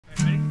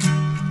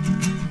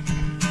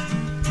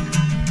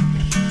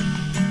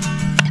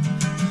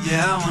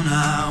Yeah, when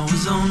I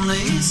was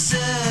only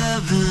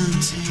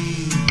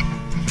 17,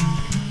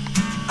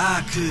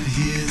 I could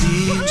hear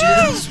the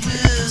angels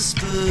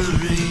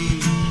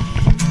whispering.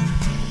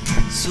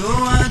 So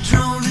I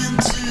drove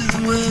into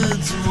the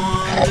woods and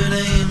wandered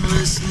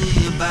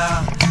aimlessly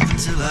about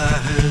until I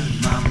heard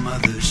my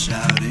mother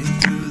shouting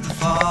through the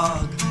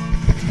fog.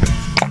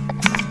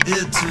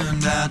 It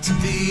turned out to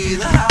be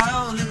the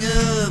howling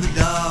of a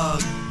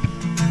dog,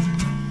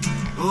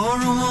 or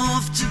a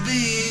wolf to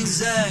be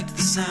exact.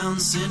 The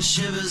sound sent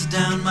shivers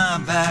down my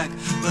back,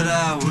 but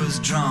I was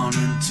drawn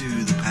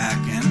into the pack,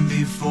 and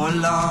before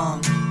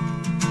long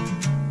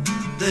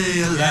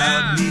they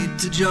allowed me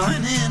to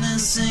join in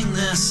and sing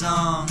their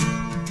song.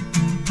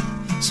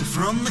 So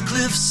from the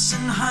cliffs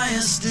and higher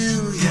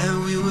still, yeah,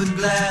 we would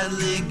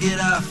gladly get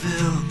our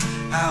fill,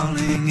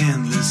 howling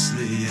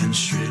endlessly and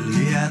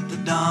shrilly at the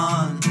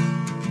dawn.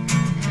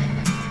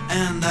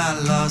 And I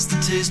lost the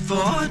taste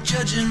for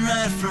judging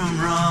right from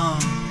wrong,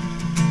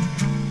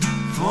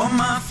 for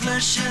my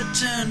flesh had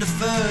turned to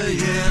fur,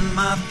 yeah, and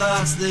my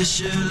thoughts, they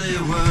surely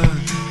were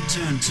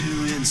turned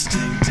to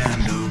instinct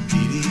and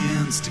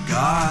obedience to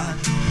God.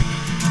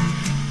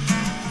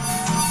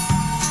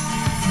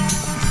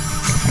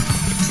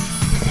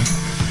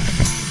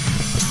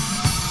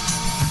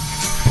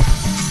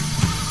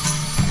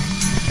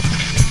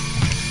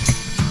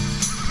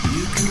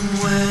 You can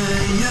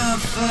wear your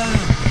fur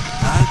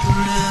like a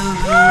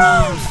river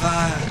on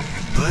fire,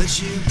 but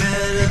you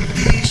better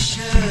be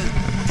sure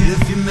if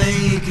you're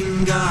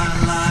making God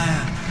a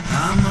liar.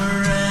 I'm a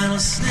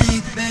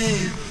rattlesnake,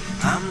 babe,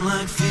 I'm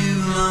like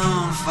fuel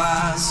on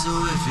fire. So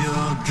if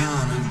you're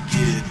gonna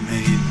get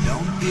made,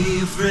 don't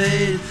be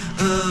afraid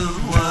of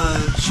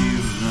what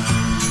you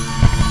learn.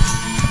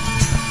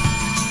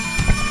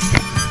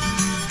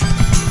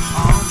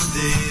 On the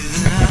day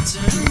that I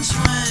turned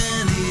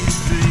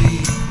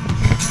 23,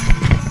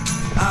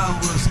 I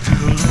was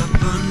curled up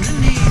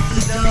underneath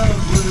the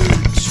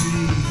dogwood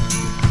tree,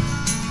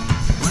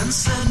 when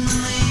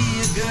suddenly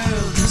a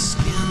girl, her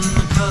skin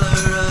the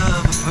color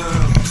of a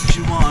pearl,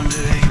 she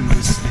wandered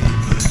aimlessly,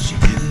 but she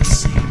didn't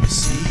seem to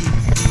see.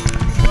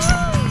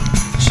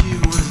 She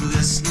was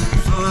listening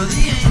for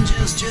the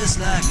angels just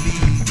like me.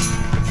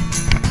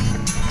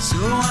 So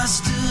I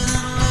stood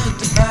and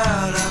looked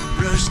about, I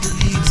brushed the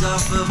leaves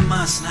off of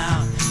my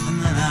snout, and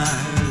then I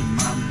heard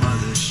my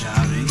mother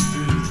shouting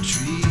through the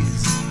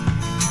trees.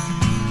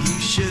 You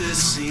should have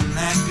seen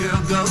that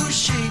girl go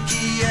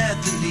shaky at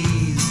the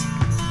knees.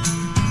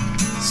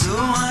 So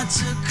I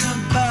took her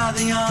by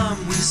the arm,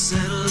 we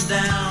settled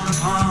down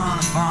upon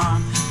a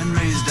farm, and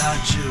raised our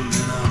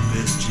children up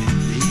as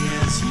gently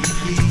as you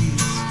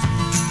please.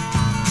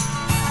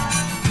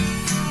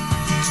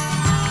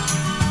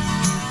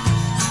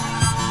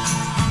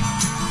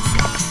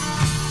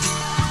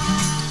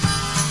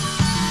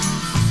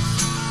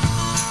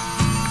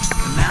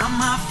 But now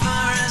my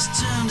fur has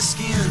turned to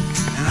skin,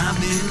 and I've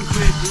been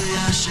quickly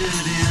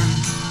ushered in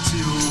to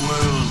a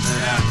world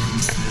that I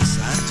confess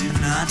I do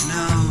not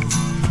know.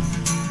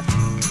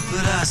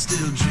 But I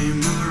still dream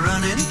of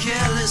running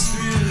careless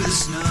through the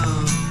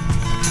snow,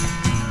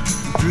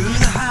 through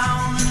the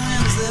howling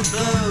winds that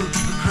blow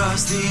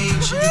across the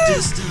ancient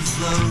distant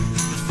flow,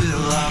 that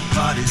fill our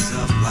bodies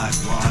up like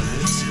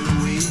water till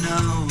we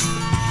know.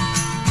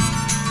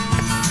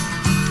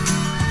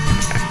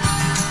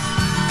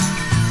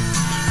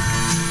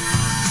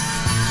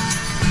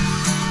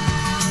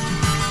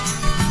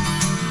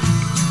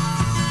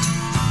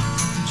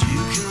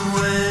 You can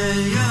wear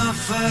your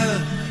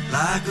fur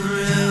like a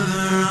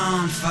river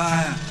on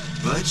fire,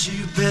 but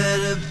you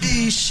better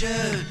be sure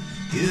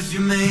if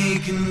you're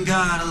making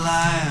God a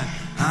liar.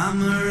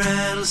 I'm a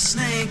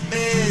rattlesnake,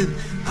 babe,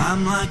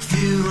 I'm like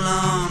fuel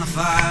on a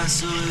fire.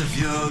 So if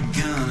you're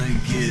gonna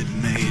get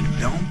made,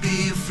 don't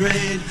be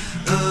afraid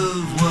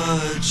of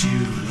what you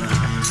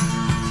learn.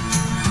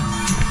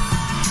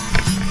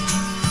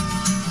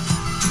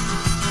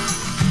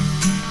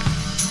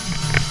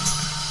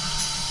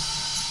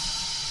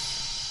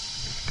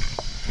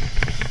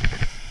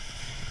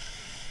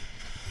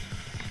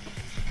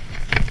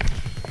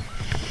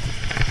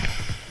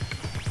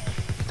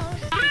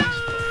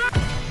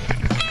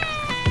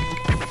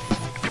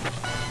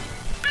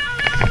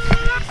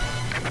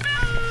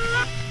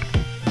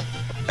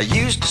 I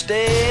used to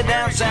stay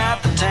down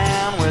south of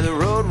town, where the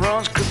road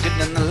runs crooked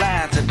and the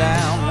lights are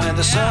down, where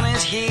the sun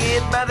is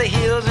hid by the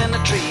hills and the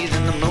trees,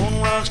 and the moon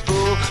runs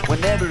full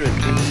whenever it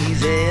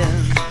pleases. Yeah.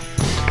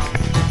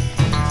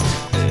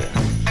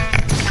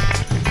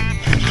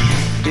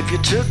 If you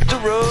took the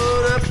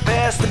road up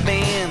past the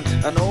bend,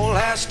 an old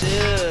house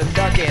stood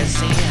dark as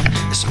sin.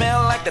 It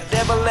smelled like the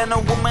devil and a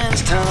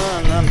woman's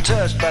tongue,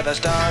 untouched by the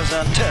stars,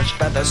 untouched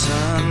by the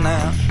sun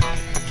now.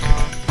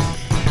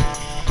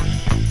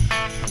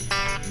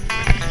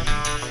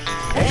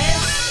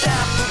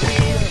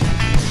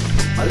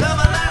 My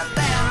lover lies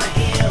down the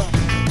hill.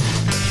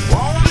 She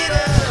won't get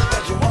up,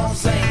 but she won't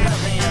say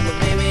nothing. But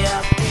baby, I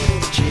feel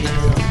the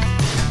chill.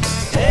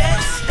 Hey,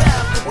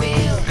 stop the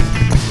wheel.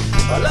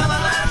 My lover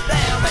lies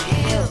down the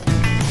hill.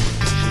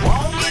 She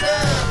won't get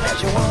up, but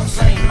she won't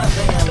say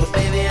nothing. But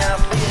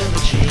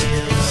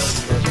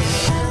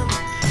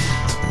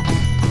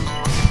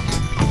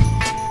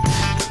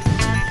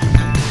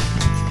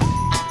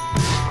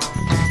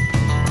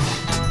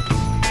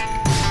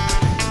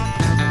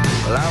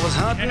was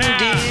hunting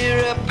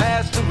deer up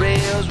past the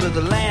rails with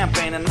a lamp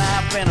and a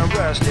knife and a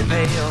rusty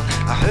pail.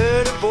 I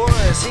heard a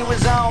voice, he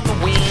was on the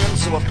wind,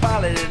 so I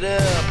followed it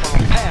up on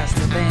past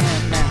the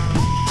bend.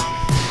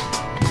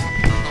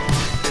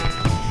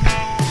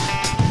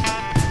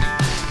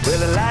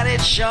 Well, a light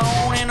had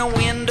shone in a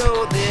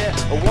window there.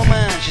 A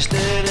woman, she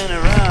stood in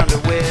her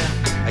underwear.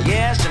 I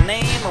asked her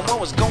name and what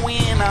was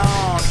going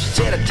on. She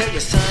said, I tell you,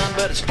 son,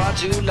 but it's far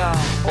too long.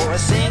 Or I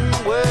sing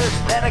words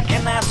that I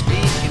cannot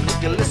speak. And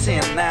if you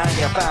listen now,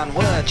 you'll find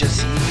what you're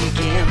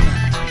seeking.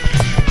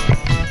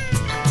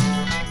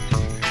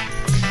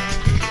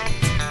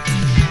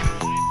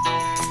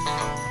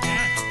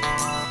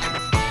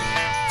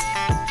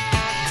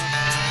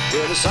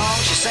 Well, the song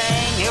she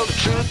sang held a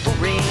truthful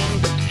ring,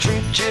 but the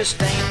truth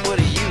just ain't what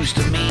it used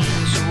to mean.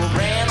 So I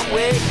ran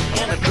away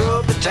and I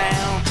drove to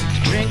town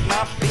to drink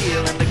my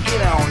fill and to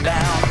get on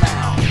down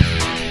now.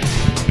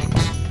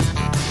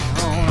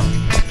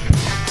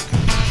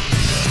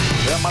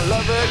 Well, my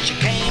lover, she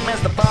came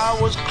as the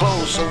bar was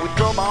closed, so we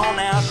drove on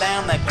out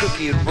down that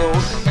crooked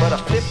road. But I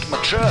flipped my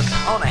truck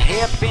on a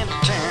hairpin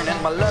turn,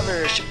 and my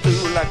lover, she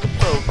flew like a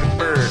broken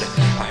bird.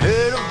 I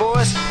heard her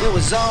voice, it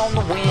was on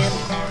the wind.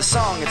 The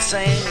song it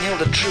sang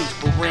held a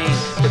truthful ring,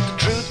 but the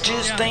truth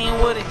just ain't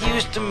what it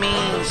used to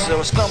mean. So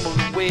I stumbled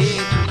away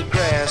through the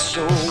grass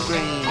so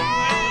green.